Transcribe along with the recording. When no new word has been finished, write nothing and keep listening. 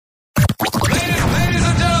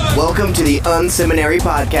Welcome to the Unseminary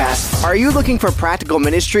Podcast. Are you looking for practical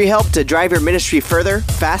ministry help to drive your ministry further,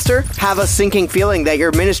 faster? Have a sinking feeling that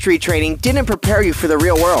your ministry training didn't prepare you for the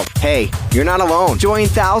real world? Hey, you're not alone. Join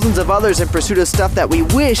thousands of others in pursuit of stuff that we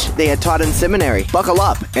wish they had taught in seminary. Buckle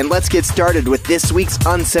up, and let's get started with this week's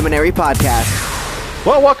Unseminary Podcast.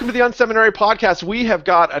 Well, welcome to the Unseminary Podcast. We have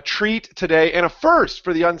got a treat today and a first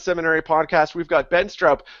for the Unseminary Podcast. We've got Ben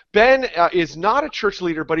Stroup. Ben is not a church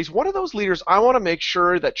leader, but he's one of those leaders I want to make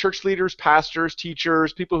sure that church leaders, pastors,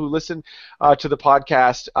 teachers, people who listen to the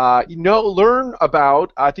podcast, learn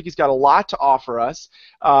about. I think he's got a lot to offer us,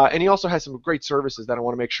 and he also has some great services that I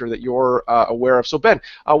want to make sure that you're aware of. So, Ben,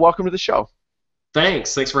 welcome to the show.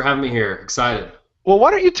 Thanks for having me here. Excited. Well, why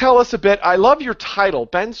don't you tell us a bit? I love your title,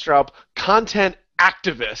 Ben Stroup, Content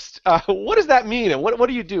Activist. What does that mean, and what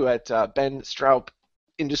do you do at Ben Stroup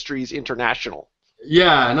Industries International?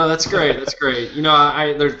 Yeah, no, that's great. That's great. You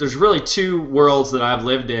know, there's really two worlds that I've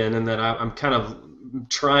lived in, and that I'm kind of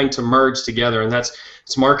trying to merge together, and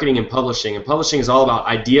it's marketing and publishing. And publishing is all about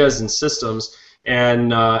ideas and systems, and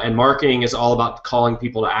marketing is all about calling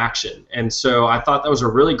people to action. And so I thought that was a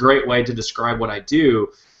really great way to describe what I do,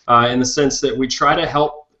 in the sense that we try to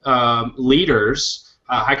help leaders.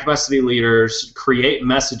 High-capacity leaders create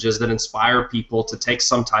messages that inspire people to take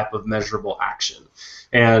some type of measurable action,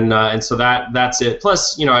 and so that's it.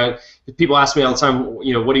 Plus, people ask me all the time, what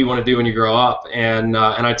do you want to do when you grow up? And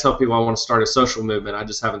I tell people I want to start a social movement. I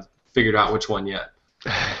just haven't figured out which one yet.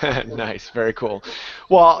 Nice, very cool.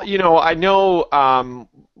 Well, I know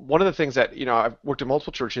one of the things that, I've worked at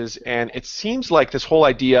multiple churches, and it seems like this whole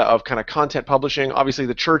idea of kind of content publishing, obviously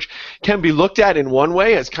the church can be looked at in one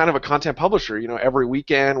way as kind of a content publisher. Every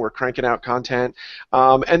weekend we're cranking out content.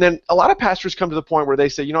 And then a lot of pastors come to the point where they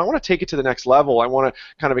say, I want to take it to the next level. I want to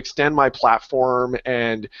kind of extend my platform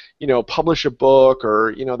and, publish a book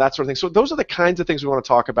or, that sort of thing. So those are the kinds of things we want to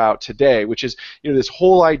talk about today, which is, this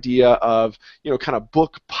whole idea of, kind of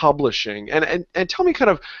book publishing. And tell me kind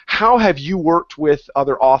of how have you worked with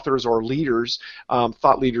other authors or leaders,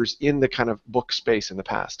 thought leaders in the kind of book space in the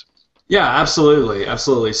past? Yeah,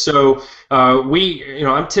 absolutely. So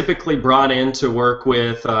I'm typically brought in to work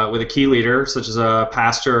with a key leader, such as a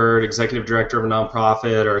pastor, an executive director of a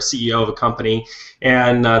nonprofit, or a CEO of a company,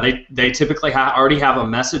 and they typically already have a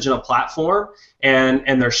message and a platform,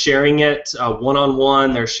 and they're sharing it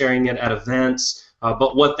one-on-one. They're sharing it at events.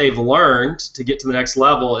 But what they've learned to get to the next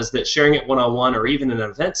level is that sharing it one-on-one or even in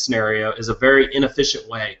an event scenario is a very inefficient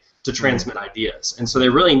way to transmit ideas. And so they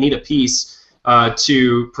really need a piece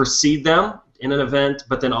to precede them in an event,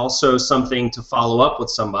 but then also something to follow up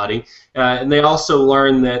with somebody. And they also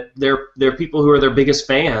learn that their people who are their biggest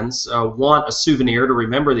fans want a souvenir to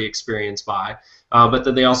remember the experience by. But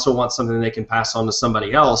then they also want something they can pass on to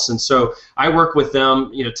somebody else. And so I work with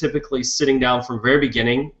them, typically sitting down from very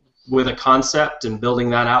beginning with a concept and building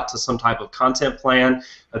that out to some type of content plan,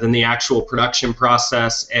 then the actual production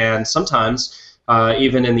process, and sometimes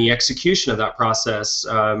even in the execution of that process,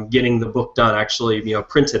 getting the book done, actually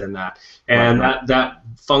printed in that. And that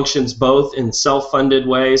functions both in self-funded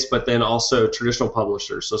ways, but then also traditional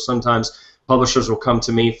publishers. So sometimes publishers will come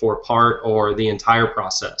to me for part or the entire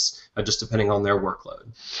process, just depending on their workload.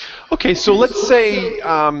 Okay, so let's say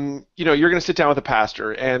you're going to sit down with a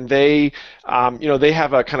pastor, and they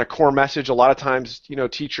have a kind of core message. A lot of times,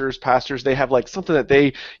 teachers, pastors, they have like something that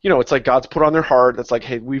they, it's like God's put on their heart. That's like,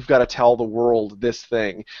 hey, we've got to tell the world this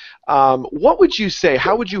thing. What would you say?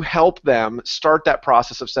 How would you help them start that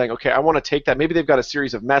process of saying, okay, I want to take that. Maybe they've got a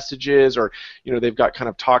series of messages, or they've got kind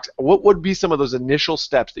of talks. What would be some of those initial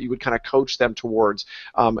steps that you would kind of coach them towards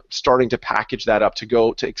starting to package that up to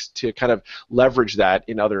go to kind of leverage that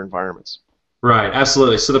in other environments? Right,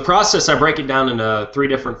 absolutely. So the process, I break it down into three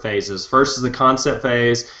different phases. First is the concept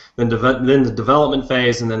phase, then the development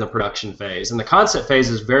phase, and then the production phase. And the concept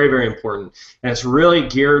phase is very, very important, and it's really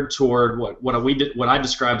geared toward what I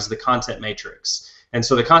describe as the content matrix. And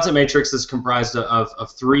so the content matrix is comprised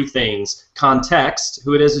of three things: context,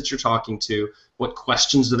 who it is that you're talking to, what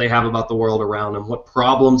questions do they have about the world around them, what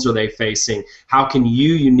problems are they facing, how can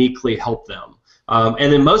you uniquely help them,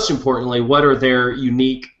 and then most importantly, what are their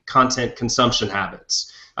unique content consumption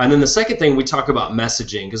habits. And then the second thing, we talk about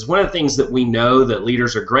messaging, because one of the things that we know that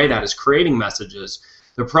leaders are great at is creating messages.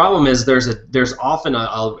 The problem is there's often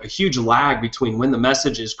a huge lag between when the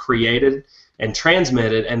message is created and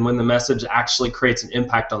transmitted and when the message actually creates an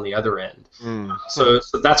impact on the other end. So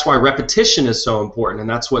that's why repetition is so important, and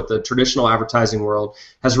that's what the traditional advertising world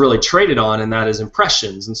has really traded on, and that is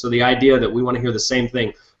impressions. And so the idea that we want to hear the same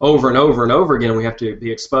thing over and over and over again. We have to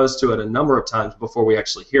be exposed to it a number of times before we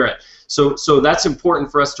actually hear it. So that's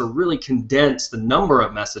important for us to really condense the number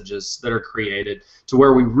of messages that are created to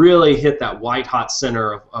where we really hit that white-hot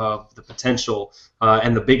center of the potential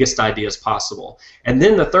and the biggest ideas possible. And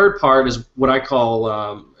then the third part is what I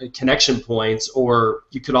call connection points, or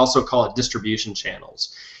you could also call it distribution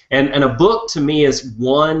channels. And a book, to me, is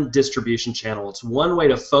one distribution channel. It's one way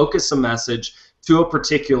to focus a message to a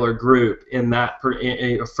particular group in that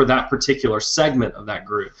for that particular segment of that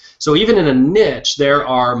group. So even in a niche, there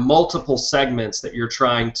are multiple segments that you're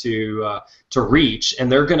trying to reach,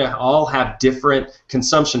 and they're going to all have different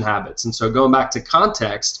consumption habits. And so going back to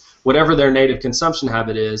context, whatever their native consumption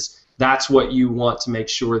habit is, that's what you want to make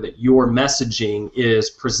sure that your messaging is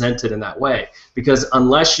presented in that way. Because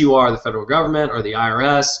unless you are the federal government or the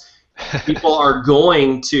IRS, people are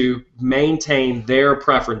going to maintain their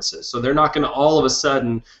preferences. So they're not going to all of a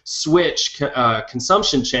sudden switch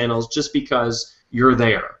consumption channels just because you're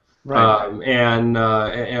there. Right.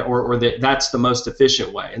 That's the most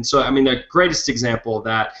efficient way. And so, I mean, the greatest example of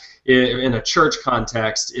that in a church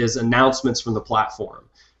context is announcements from the platform.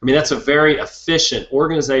 I mean, that's a very efficient,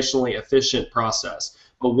 organizationally efficient process.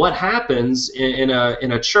 But what happens in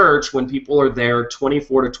a church when people are there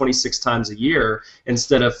 24 to 26 times a year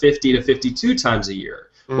instead of 50 to 52 times a year?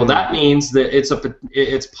 Well, that means that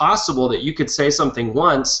it's possible that you could say something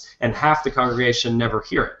once and half the congregation never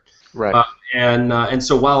hear it. Right. And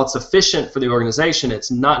so while it's efficient for the organization, it's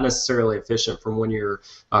not necessarily efficient from when you're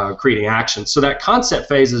creating action. So that concept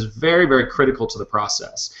phase is very, very critical to the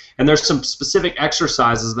process. And there's some specific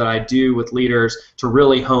exercises that I do with leaders to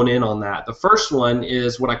really hone in on that. The first one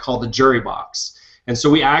is what I call the jury box. And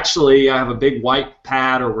so we actually have a big white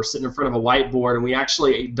pad, or we're sitting in front of a whiteboard, and we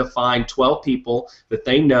actually define 12 people that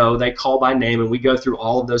they know, they call by name, and we go through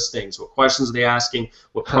all of those things. What questions are they asking?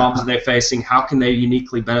 What problems are they facing? How can they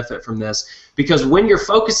uniquely benefit from this? Because when you're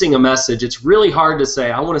focusing a message, it's really hard to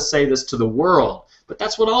say, I want to say this to the world. But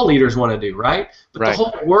that's what all leaders want to do, right? But the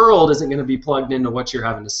whole world isn't going to be plugged into what you're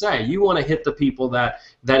having to say. You want to hit the people that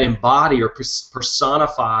embody or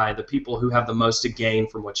personify the people who have the most to gain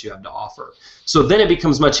from what you have to offer. So then it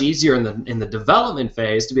becomes much easier in the development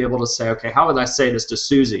phase to be able to say, okay, how would I say this to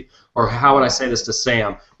Susie? Or how would I say this to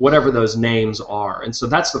Sam? Whatever those names are. And so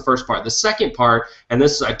that's the first part. The second part, and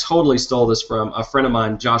I totally stole this from a friend of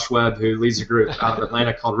mine, Josh Webb, who leads a group out of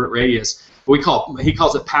Atlanta called Root Radius. He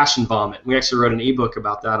calls it passion vomit. We actually wrote an ebook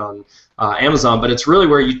about that on Amazon, but it's really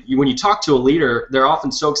where when you talk to a leader, they're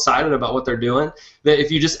often so excited about what they're doing that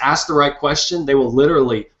if you just ask the right question, they will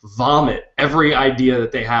literally vomit every idea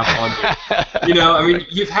that they have on you. You know, I mean,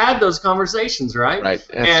 you've had those conversations, right? Right,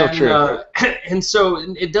 that's so true. And so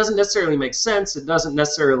it doesn't necessarily make sense. It doesn't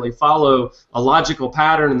necessarily follow a logical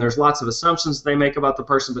pattern, and there's lots of assumptions they make about the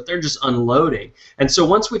person, but they're just unloading. And so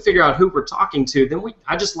once we figure out who we're talking to, then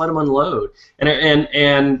I just let them unload.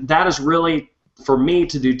 And that is really, for me,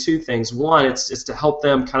 to do two things. One, it's to help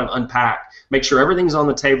them kind of unpack, make sure everything's on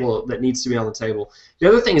the table that needs to be on the table. The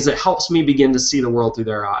other thing is it helps me begin to see the world through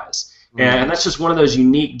their eyes. And that's just one of those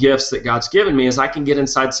unique gifts that God's given me, is I can get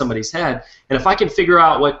inside somebody's head, and if I can figure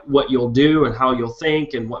out what you'll do and how you'll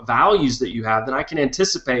think and what values that you have, then I can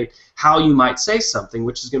anticipate how you might say something,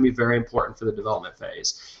 which is going to be very important for the development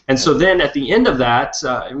phase. And so then at the end of that,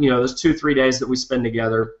 those 2-3 days that we spend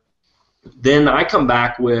together, then I come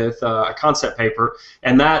back with a concept paper,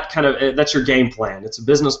 and that's your game plan. It's a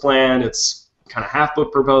business plan. It's kind of half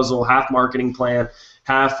book proposal, half marketing plan,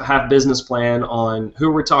 half business plan on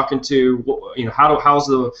who we're talking to, how's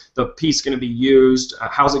the piece going to be used,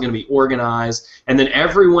 how's it going to be organized, and then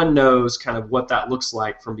everyone knows kind of what that looks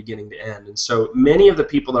like from beginning to end. And so many of the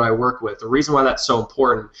people that I work with, the reason why that's so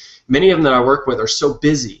important, many of them that I work with are so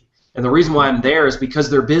busy, and the reason why I'm there is because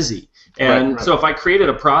they're busy. And so if I created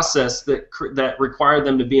a process that required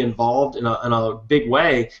them to be involved in a big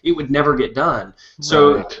way, it would never get done.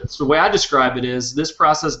 So the way I describe it is this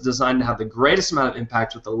process is designed to have the greatest amount of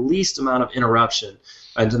impact with the least amount of interruption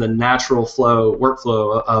into the natural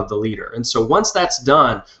workflow of the leader. And so once that's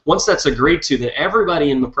done, once that's agreed to, then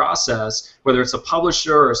everybody in the process, whether it's a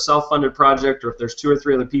publisher or a self-funded project, or if there's 2 or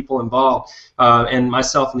 3 other people involved, and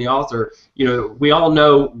myself and the author, we all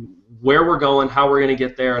know where we're going, how we're going to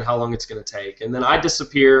get there, and how long it's going to take. And then I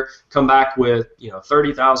disappear, come back with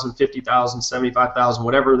 30,000, 50,000, 75,000,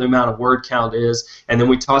 whatever the amount of word count is, and then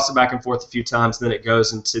we toss it back and forth a few times, and then it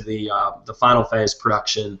goes into the final phase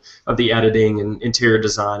production of the editing and interior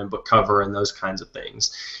design and book cover and those kinds of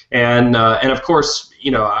things. And of course,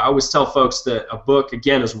 I always tell folks that a book,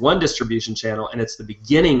 again, is one distribution channel, and it's the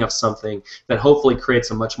beginning of something that hopefully creates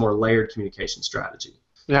a much more layered communication strategy.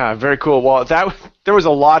 Yeah, very cool. Well, there was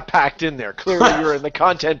a lot packed in there. Clearly, you're in the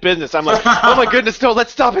content business. I'm like, oh my goodness, no,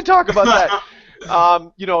 let's stop and talk about that.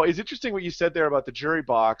 It's interesting what you said there about the jury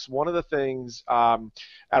box. One of the things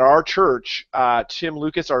at our church, Tim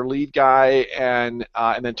Lucas, our lead guy, and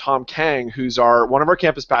then Tom Kang, who's one of our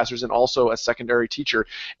campus pastors and also a secondary teacher.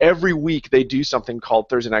 Every week they do something called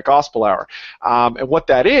Thursday Night Gospel Hour, and what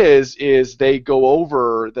that is they go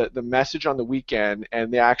over the message on the weekend,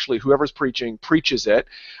 and they actually whoever's preaching preaches it.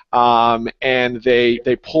 And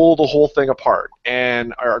they pull the whole thing apart,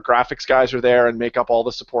 and our graphics guys are there and make up all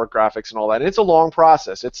the support graphics and all that. And it's a long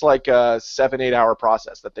process. It's like a 7-8 hour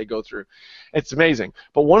process that they go through. It's amazing.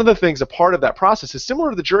 But one of the things, a part of that process is similar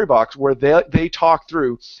to the jury box, where they talk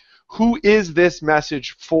through who is this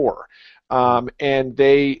message for. And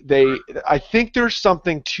I think there's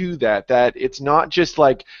something to that it's not just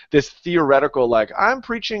like this theoretical, like, I'm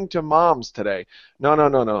preaching to moms today.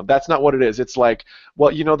 No. That's not what it is. It's like,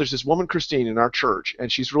 well, there's this woman, Christine, in our church,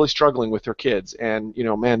 and she's really struggling with her kids. And,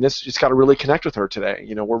 man, this just got to really connect with her today.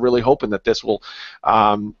 We're really hoping that this will,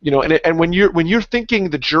 and when you're thinking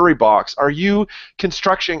the jury box, are you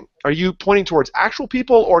pointing towards actual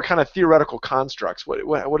people or kind of theoretical constructs?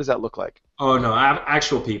 What does that look like? Oh no,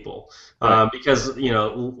 actual people, because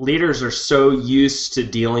leaders are so used to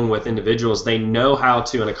dealing with individuals. They know how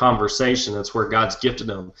to, in a conversation. That's where God's gifted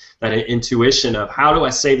them that intuition of how do I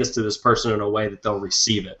say this to this person in a way that they'll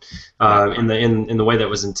receive it, in the way that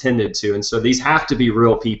was intended to. And so these have to be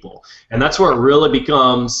real people, and that's where it really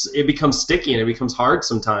becomes sticky and it becomes hard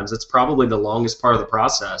sometimes. It's probably the longest part of the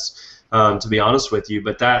process, to be honest with you.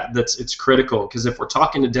 But it's critical, because if we're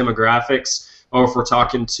talking to demographics, or if we're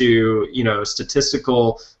talking to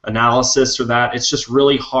statistical analysis or that, it's just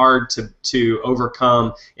really hard to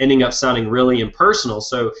overcome ending up sounding really impersonal.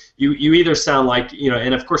 So you either sound like,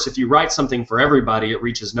 and of course if you write something for everybody, it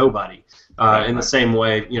reaches nobody. In the same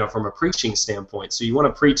way, from a preaching standpoint. So you want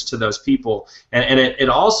to preach to those people, and it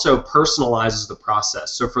also personalizes the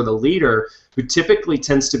process. So for the leader, who typically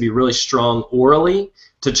tends to be really strong orally,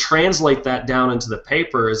 to translate that down into the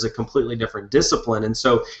paper is a completely different discipline. And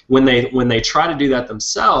so when they try to do that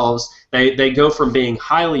themselves, they go from being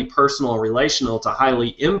highly personal and relational to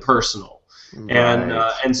highly impersonal.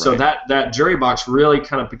 And so that jury box really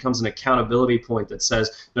kind of becomes an accountability point that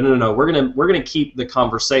says, no, we're gonna keep the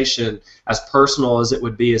conversation as personal as it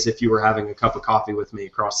would be as if you were having a cup of coffee with me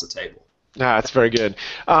across the table. That's very good.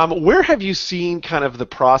 Where have you seen kind of the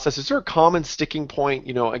process? Is there a common sticking point?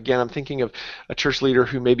 Again, I'm thinking of a church leader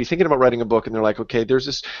who may be thinking about writing a book, and they're like, okay,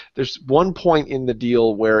 there's one point in the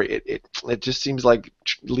deal where it just seems like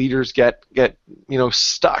leaders get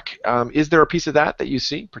stuck. Is there a piece of that you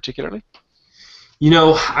see particularly?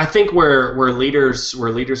 I think where leaders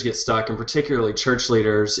get stuck, and particularly church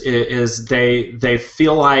leaders, is they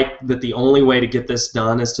feel like that the only way to get this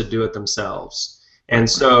done is to do it themselves. And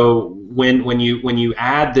so when you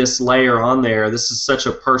add this layer on there, this is such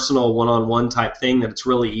a personal one-on-one type thing that it's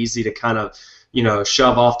really easy to kind of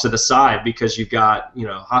shove off to the side, because you've got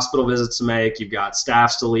hospital visits to make, you've got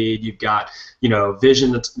staffs to lead, you've got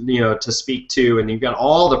vision to speak to, and you've got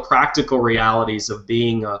all the practical realities of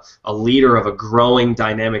being a leader of a growing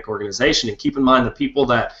dynamic organization. And keep in mind, the people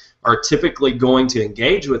that are typically going to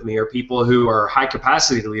engage with me are people who are high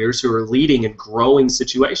capacity leaders who are leading in growing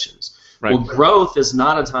situations. Right. Well, growth is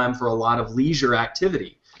not a time for a lot of leisure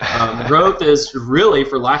activity. Growth is really,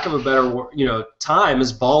 for lack of a better time,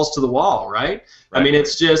 is balls to the wall, right? I mean,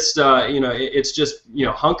 it's just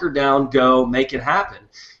hunker down, go, make it happen.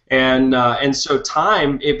 And so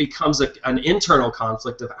time, it becomes an internal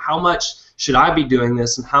conflict of how much should I be doing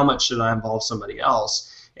this and how much should I involve somebody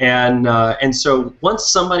else. And so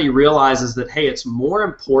once somebody realizes that, hey, it's more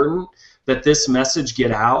important that this message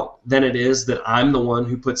get out than it is that I'm the one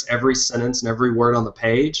who puts every sentence and every word on the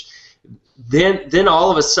page, then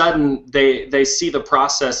all of a sudden they see the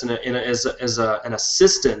process as an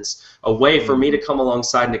assistance, a way for me to come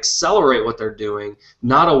alongside and accelerate what they're doing,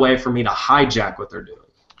 not a way for me to hijack what they're doing.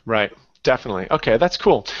 Right. Definitely. Okay, that's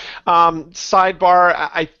cool. Sidebar,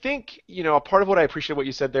 I think, a part of what I appreciate what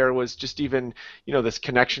you said there was just even, this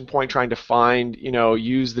connection point, trying to find,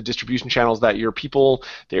 use the distribution channels that your people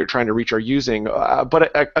that you're trying to reach are using.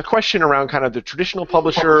 But a question around kind of the traditional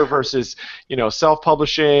publisher versus,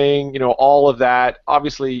 self-publishing, all of that.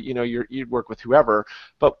 Obviously, you'd work with whoever,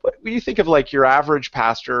 but when you think of like your average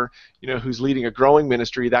pastor, who's leading a growing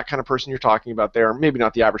ministry, that kind of person you're talking about there, maybe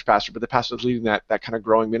not the average pastor, but the pastor that's leading that kind of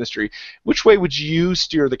growing ministry, which way would you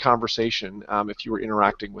steer the conversation if you were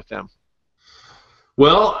interacting with them?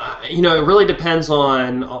 Well, it really depends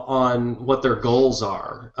on what their goals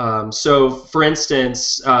are. So, for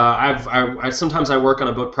instance, sometimes I work on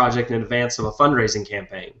a book project in advance of a fundraising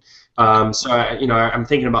campaign. I'm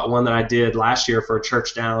thinking about one that I did last year for a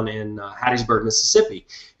church down in Hattiesburg, Mississippi,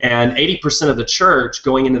 and 80% of the church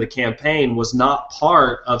going into the campaign was not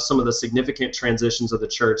part of some of the significant transitions of the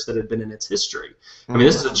church that had been in its history. I mean,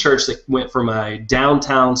 this is a church that went from a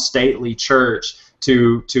downtown stately church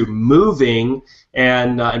to moving.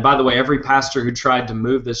 And by the way, every pastor who tried to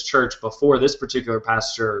move this church before this particular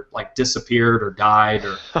pastor disappeared or died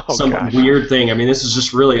or weird thing. I mean, this is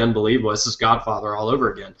just really unbelievable. This is Godfather all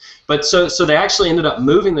over again. But so they actually ended up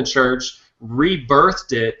moving the church,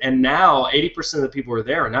 rebirthed it, and now 80% of the people are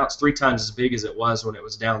there, and now it's 3 times as big as it was when it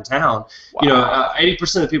was downtown. Wow.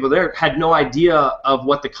 80% of the people there had no idea of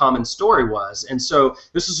what the common story was, and so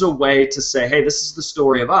this is a way to say, hey, this is the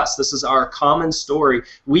story of us. This is our common story.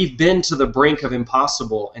 We've been to the brink of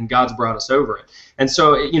impossible, and God's brought us over it. And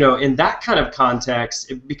so, in that kind of context,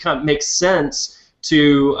 it makes sense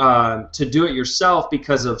to do it yourself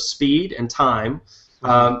because of speed and time.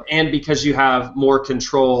 And because you have more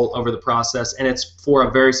control over the process, and it's for a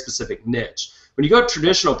very specific niche. When you go to a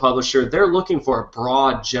traditional publisher, they're looking for a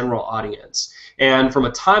broad general audience. And from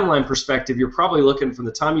a timeline perspective, you're probably looking from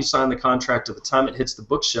the time you sign the contract to the time it hits the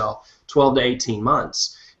bookshelf, 12 to 18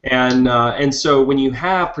 months. And so when you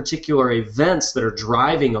have particular events that are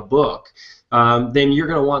driving a book, then you're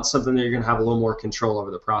going to want something that you're going to have a little more control over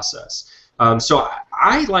the process. So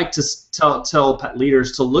I like to tell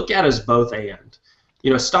leaders to look at it as both and.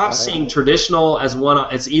 Stop seeing traditional as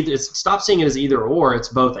one. Stop seeing it as either or. It's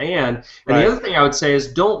both and. And the other thing I would say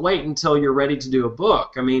is don't wait until you're ready to do a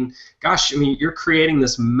book. I mean, you're creating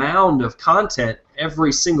this mound of content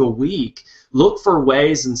every single week. Look for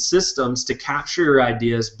ways and systems to capture your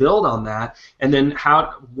ideas, build on that, and then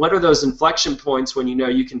what are those inflection points when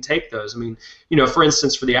you can take those? I mean, for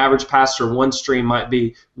instance, for the average pastor, one stream might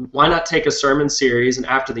be, why not take a sermon series, and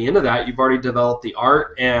after the end of that, you've already developed the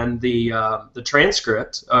art and the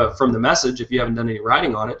transcript from the message, if you haven't done any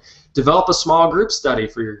writing on it. Develop a small group study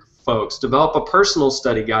for your folks. Develop a personal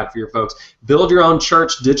study guide for your folks. Build your own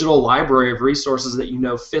church digital library of resources that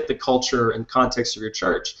fit the culture and context of your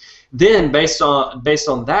church. Then, based on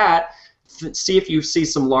that, see if you see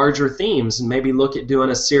some larger themes, and maybe look at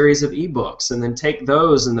doing a series of ebooks, and then take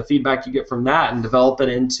those and the feedback you get from that and develop it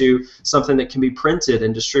into something that can be printed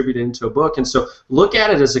and distributed into a book. And so look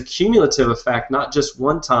at it as a cumulative effect, not just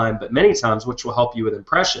one time, but many times, which will help you with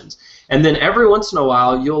impressions. And then every once in a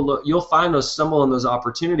while, you'll stumble on those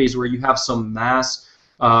opportunities where you have some mass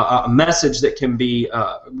a message that can be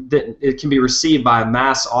received by a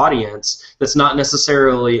mass audience that's not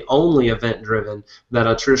necessarily only event driven, that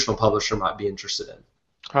a traditional publisher might be interested in.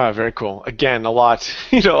 Very cool. Again, a lot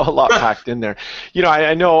packed in there.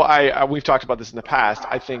 I know we've talked about this in the past.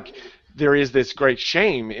 I think there is this great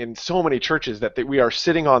shame in so many churches that we are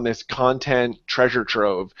sitting on this content treasure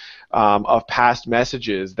trove of past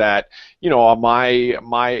messages that,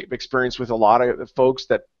 my experience with a lot of the folks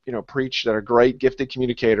that preach that are great gifted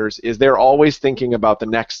communicators is they're always thinking about the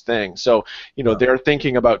next thing. So they're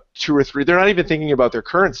thinking about 2 or 3, they're not even thinking about their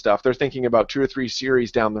current stuff, they're thinking about 2 or 3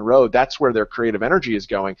 series down the road. That's where their creative energy is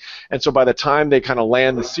going. And so by the time they kind of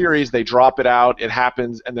land the series, they drop it out, it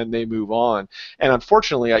happens, and then they move on. And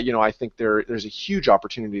unfortunately, I think there's a huge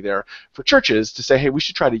opportunity there for churches to say, hey, we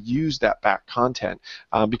should try to use that back content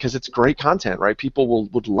because it's great content, right? People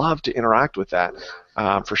would love to interact with that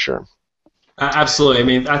for sure. Absolutely. I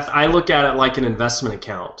mean, I look at it like an investment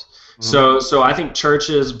account. So I think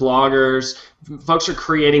churches, bloggers, folks are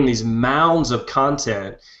creating these mounds of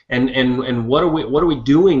content, and what are we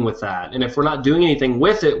doing with that? And if we're not doing anything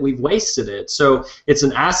with it, we've wasted it. So it's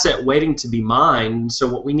an asset waiting to be mined. So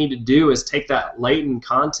what we need to do is take that latent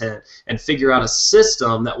content and figure out a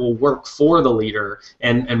system that will work for the leader,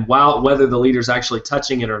 and whether the leader's actually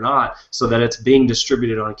touching it or not, so that it's being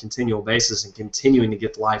distributed on a continual basis and continuing to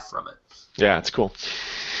get life from it. Yeah, it's cool.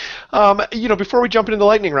 Before we jump into the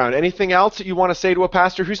lightning round, anything else that you want to say to a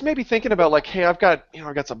pastor who's maybe thinking about hey, I've got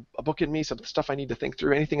a book in me, some stuff I need to think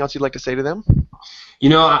through. Anything else you'd like to say to them?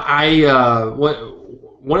 One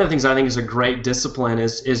of the things I think is a great discipline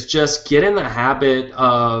is just get in the habit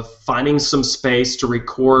of finding some space to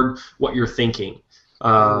record what you're thinking.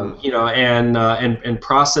 And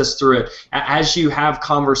process through it. As you have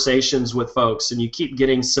conversations with folks and you keep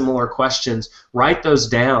getting similar questions, write those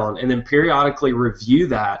down and then periodically review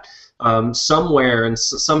that somewhere and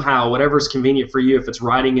somehow, whatever's convenient for you. If it's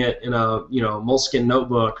writing it in a Moleskine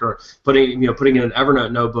notebook or putting it in an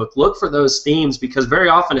Evernote notebook, look for those themes, because very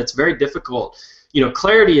often it's very difficult.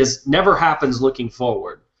 Clarity never happens looking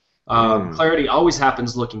forward. Clarity always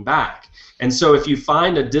happens looking back. And so if you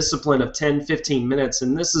find a discipline of 10, 15 minutes,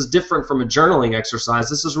 and this is different from a journaling exercise,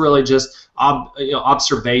 this is really just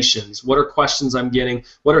observations. What are questions I'm getting?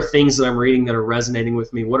 What are things that I'm reading that are resonating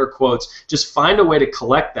with me? What are quotes? Just find a way to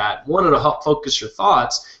collect that. One, it'll help focus your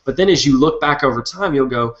thoughts, but then as you look back over time, you'll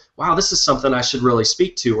go, wow, this is something I should really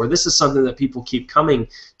speak to, or this is something that people keep coming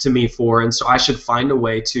to me for, and so I should find a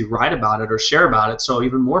way to write about it or share about it so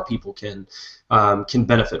even more people can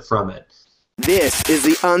benefit from it. This is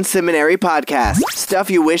the Unseminary Podcast.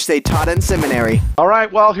 Stuff you wish they taught in seminary. All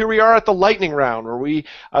right, well, here we are at the lightning round, where we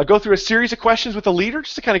go through a series of questions with a leader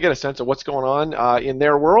just to kind of get a sense of what's going on in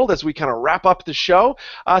their world as we kind of wrap up the show.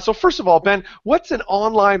 So first of all, Ben, what's an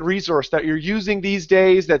online resource that you're using these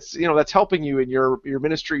days that's helping you in your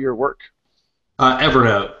ministry, your work?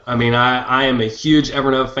 Evernote. I mean, I am a huge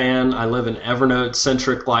Evernote fan. I live an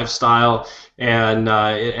Evernote-centric lifestyle, and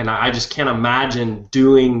I just can't imagine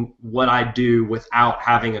doing what I do without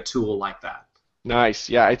having a tool like that. Nice.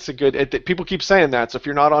 Yeah, it's a good. People keep saying that. So if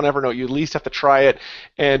you're not on Evernote, you at least have to try it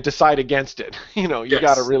and decide against it. You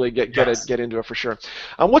got to really get into it for sure.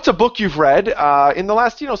 What's a book you've read in the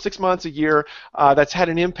last 6 months, a year that's had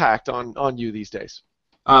an impact on you these days?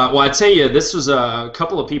 Well, I tell you, this was a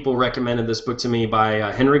couple of people recommended this book to me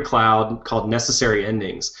by Henry Cloud called Necessary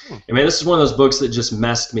Endings. I mean, this is one of those books that just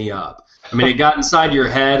messed me up. I mean, it got inside your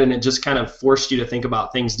head and it just kind of forced you to think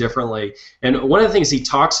about things differently. And one of the things he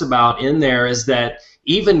talks about in there is that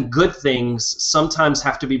even good things sometimes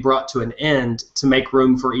have to be brought to an end to make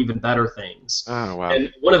room for even better things. Oh, wow.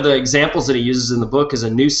 And one of the examples that he uses in the book is a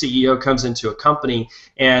new CEO comes into a company,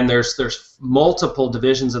 and there's multiple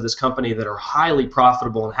divisions of this company that are highly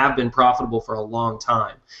profitable and have been profitable for a long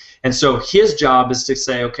time. And so his job is to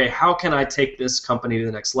say, okay, how can I take this company to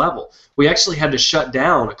the next level? We actually had to shut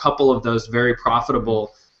down a couple of those very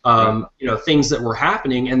profitable things that were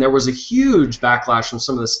happening, and there was a huge backlash from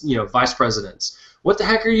some of the vice presidents. What the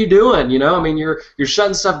heck are you doing? I mean, you're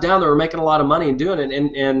shutting stuff down that were making a lot of money and doing it.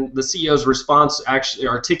 And the CEO's response actually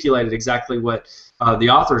articulated exactly what the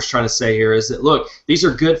author is trying to say here, is that, look, these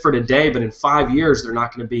are good for today, but in 5 years they're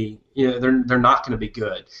not going to be, they're not going to be be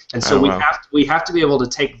And so we have to be able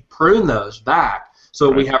to prune those back so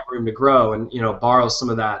that we have room to grow and borrow some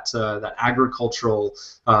of that agricultural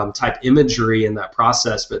type imagery in that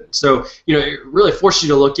process. But so it really forces you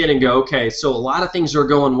to look in and go, okay, so a lot of things are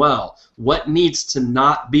going well. What needs to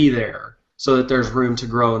not be there so that there's room to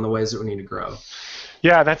grow in the ways that we need to grow?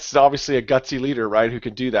 Yeah, that's obviously a gutsy leader, right? Who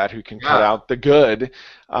can do that? Who can cut out the good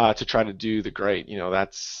to try to do the great?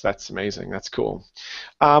 That's amazing. That's cool.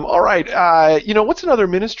 All right. What's another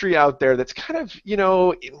ministry out there that's kind of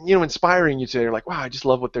inspiring you today? You're like, wow, I just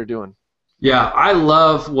love what they're doing. Yeah, I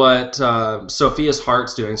love what Sophia's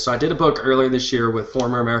Heart's doing. So I did a book earlier this year with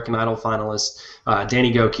former American Idol finalist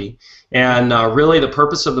Danny Goki. And really the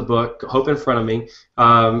purpose of the book, Hope in Front of Me,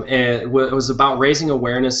 it was about raising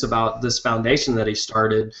awareness about this foundation that he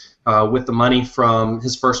started with the money from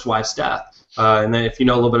his first wife's death. And then if you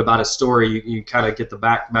know a little bit about his story, you kind of get the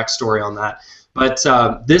backstory on that. But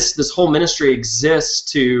this whole ministry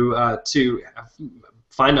exists to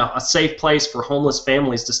find a safe place for homeless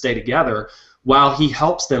families to stay together while he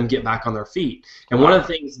helps them get back on their feet. And one of the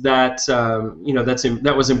things that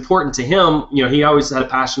that was important to him, he always had a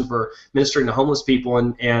passion for ministering to homeless people,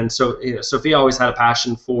 and so Sophia always had a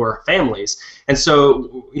passion for families. And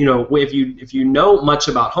so if you know much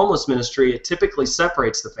about homeless ministry, it typically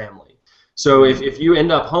separates the family. So if you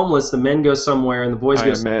end up homeless, the men go somewhere and the boys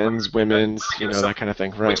go somewhere. Men's, women's, that kind of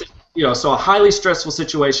thing, right? So a highly stressful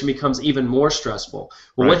situation becomes even more stressful.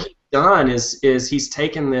 Well, what he's done is he's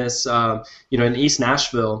taken this, in East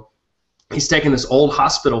Nashville, he's taken this old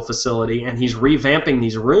hospital facility and he's revamping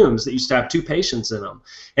these rooms that used to have 2 patients in them,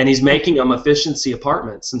 and he's making them efficiency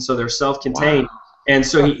apartments, and so they're self-contained. Wow. And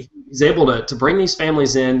so he's able to bring these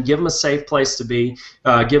families in, give them a safe place to be,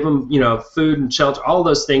 give them food and shelter, all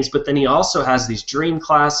those things. But then he also has these dream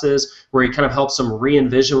classes where he kind of helps them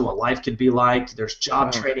re-envision what life could be like. There's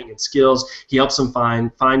job training and skills. He helps them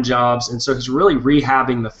find jobs, and so he's really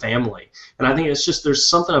rehabbing the family. And I think there's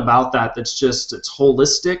something about that that's just it's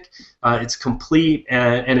holistic, it's complete,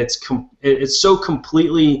 and it's so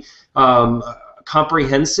completely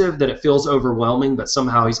comprehensive that it feels overwhelming. But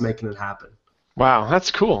somehow he's making it happen. Wow,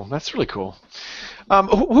 that's cool. That's really cool.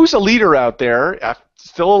 Who's a leader out there,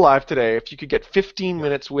 still alive today, if you could get 15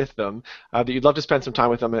 minutes with them, that you'd love to spend some time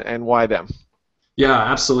with them, and why them? Yeah,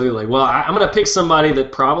 absolutely. Well, I'm going to pick somebody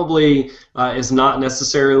that probably is not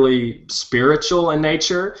necessarily spiritual in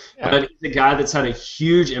nature, but he's a guy that's had a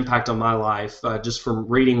huge impact on my life just from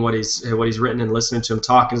reading what he's written and listening to him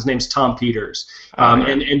talk. And his name's Tom Peters.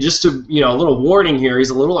 And just to, a little warning here,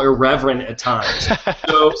 he's a little irreverent at times.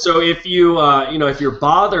 So if if you're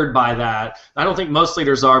bothered by that, I don't think most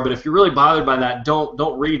leaders are, but if you're really bothered by that,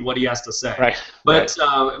 don't read what he has to say. Right. But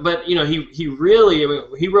he really,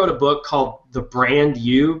 he wrote a book called The Brand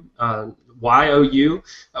You, YOU,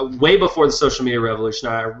 way before the social media revolution.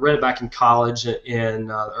 I read it back in college in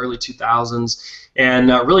the early 2000s, and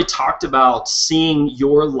really talked about seeing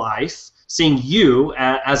your life, seeing you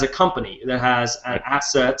as a company that has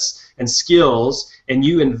assets and skills, and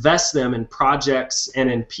you invest them in projects and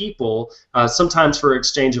in people, sometimes for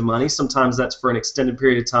exchange of money, sometimes that's for an extended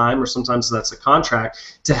period of time, or sometimes that's a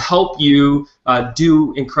contract, to help you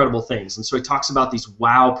do incredible things. And so he talks about these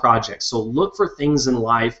wow projects. So look for things in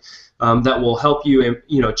life that will help you,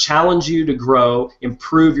 challenge you to grow,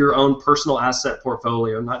 improve your own personal asset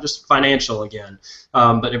portfolio, not just financial again,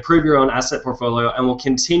 but improve your own asset portfolio, and will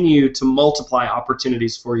continue to multiply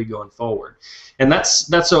opportunities for you going forward. And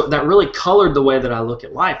that really colored the way that I look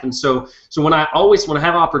at life. And so when I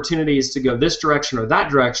have opportunities to go this direction or that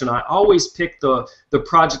direction, I always pick the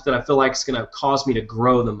project that I feel like is going to cause me to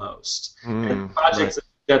grow the most. And the projects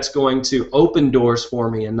that's going to open doors for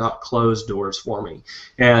me and not close doors for me.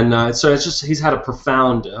 And so he's had a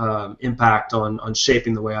profound impact on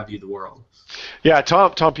shaping the way I view the world. Yeah,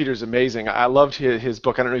 Tom Peters is amazing. I loved his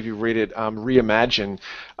book. I don't know if you read it, Reimagine,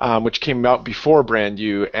 which came out before Brand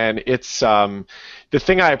You, and it's the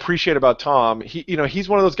thing I appreciate about Tom. He's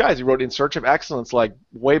one of those guys. He wrote In Search of Excellence like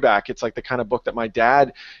way back. It's like the kind of book that my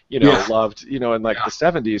dad, loved, in like the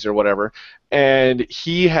 70s or whatever. And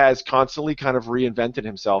he has constantly kind of reinvented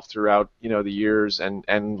himself throughout the years, and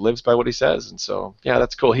lives by what he says. And so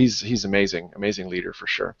that's cool. He's amazing leader for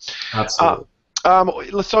sure. Absolutely.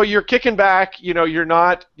 So you're kicking back, you're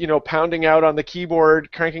not, pounding out on the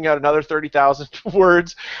keyboard, cranking out another 30,000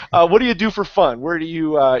 words. What do you do for fun? What do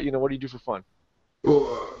you do for fun?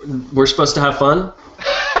 We're supposed to have fun.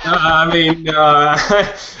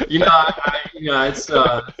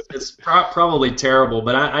 It's probably terrible,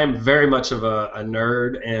 but I'm very much of a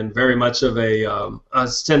nerd, and very much of I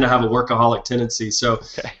tend to have a workaholic tendency. So,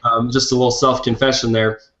 just a little self-confession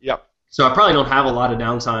there. Yep. So I probably don't have a lot of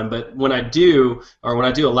downtime, but when I do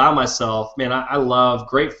allow myself, man, I love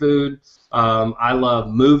great food. I love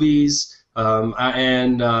movies.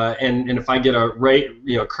 And if I get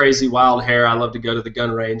a crazy wild hair, I love to go to the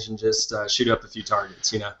gun range and just shoot up a few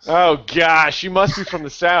targets. Oh gosh, you must be from the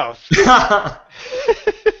South.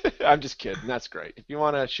 I'm just kidding. That's great. If you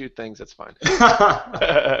want to shoot things, that's fine.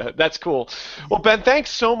 That's cool. Well, Ben,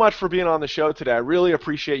 thanks so much for being on the show today. I really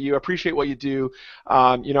appreciate you. I appreciate what you do.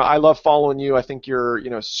 I love following you. I think you're,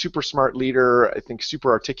 super smart leader. I think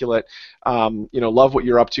super articulate. Love what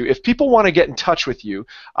you're up to. If people want to get in touch with you,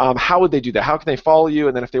 how would they do that? How can they follow you?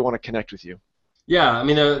 And then if they want to connect with you? Yeah,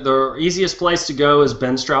 the easiest place to go is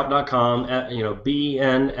benstroup.com,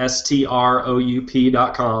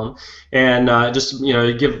 benstroup.com, and just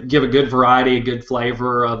give a good variety, a good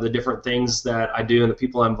flavor of the different things that I do and the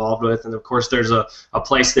people I'm involved with, and of course there's a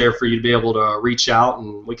place there for you to be able to reach out,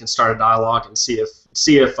 and we can start a dialogue and see if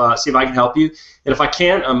I can help you, and if I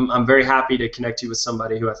can't, I'm very happy to connect you with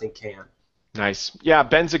somebody who I think can. Nice. Yeah,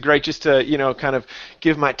 Ben's a great, just to, kind of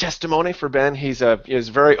give my testimony for Ben. He's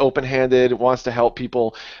very open-handed, wants to help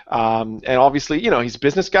people. And obviously, he's a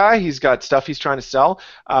business guy. He's got stuff he's trying to sell.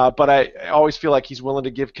 But I always feel like he's willing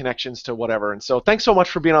to give connections to whatever. And so thanks so much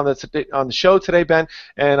for being on the show today, Ben.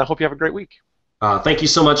 And I hope you have a great week. Thank you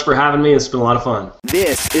so much for having me. It's been a lot of fun.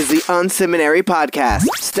 This is the Unseminary Podcast.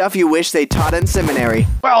 Stuff you wish they taught in seminary.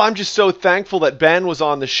 Well, I'm just so thankful that Ben was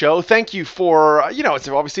on the show. Thank you for, it's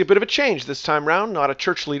obviously a bit of a change this time around, not a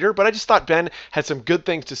church leader, but I just thought Ben had some good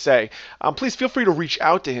things to say. Please feel free to reach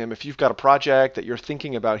out to him if you've got a project that you're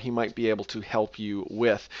thinking about he might be able to help you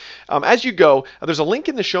with. As you go, there's a link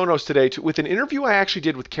in the show notes today with an interview I actually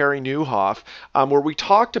did with Carrie Newhoff, where we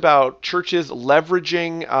talked about churches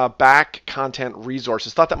leveraging back content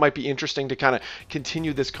resources. Thought that might be interesting to kind of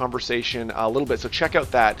continue this conversation a little bit, so check out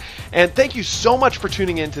that. And thank you so much for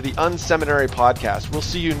tuning in to the Unseminary Podcast. We'll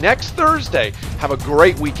see you next Thursday. Have a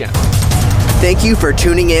great weekend. Thank you for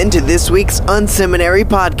tuning in to this week's Unseminary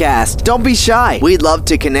Podcast. Don't be shy. We'd love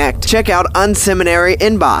to connect. Check out Unseminary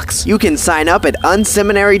Inbox. You can sign up at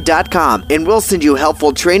unseminary.com, and we'll send you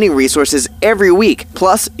helpful training resources every week.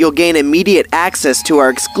 Plus, you'll gain immediate access to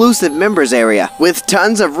our exclusive members area with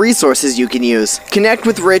tons of resources you can use. Connect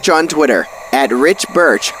with Rich on Twitter at Rich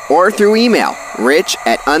Birch or through email,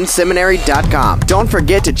 rich@unseminary.com. Don't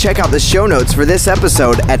forget to check out the show notes for this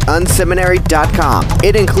episode at unseminary.com.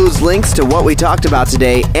 It includes links to what we talked about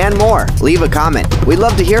today and more. Leave a comment. We'd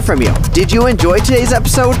love to hear from you. Did you enjoy today's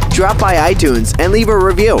episode? Drop by iTunes and leave a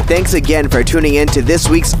review. Thanks again for tuning in to this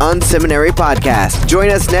week's Unseminary podcast. Join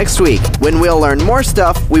us next week when we'll learn more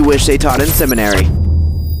stuff we wish they taught in seminary.